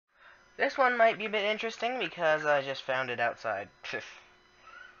This one might be a bit interesting because I just found it outside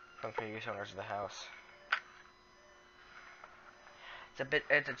from previous owners of the house.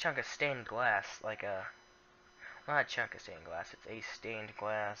 It's a chunk of stained glass, like a, well, not a chunk of stained glass, it's a stained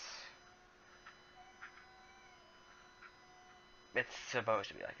glass. It's supposed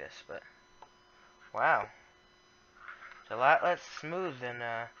to be like this, but, wow. It's a lot less smooth than,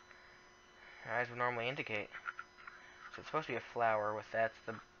 your eyes would normally indicate. So it's supposed to be a flower with that's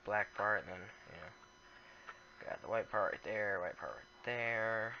the black part, and then, you know, got the white part right there, white part right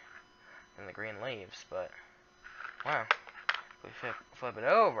there, and the green leaves, but, wow. We flip it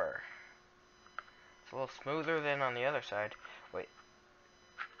over. It's a little smoother than on the other side. Wait.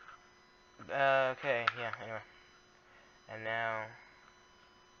 Okay, yeah, anyway. And now,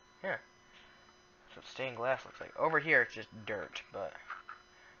 yeah. That's what stained glass looks like. Over here, it's just dirt, but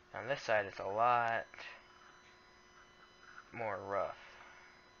on this side, it's a lot more rough.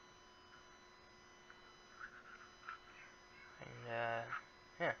 And,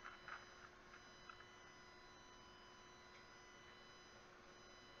 yeah.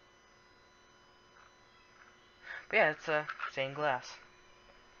 But yeah, it's stained glass.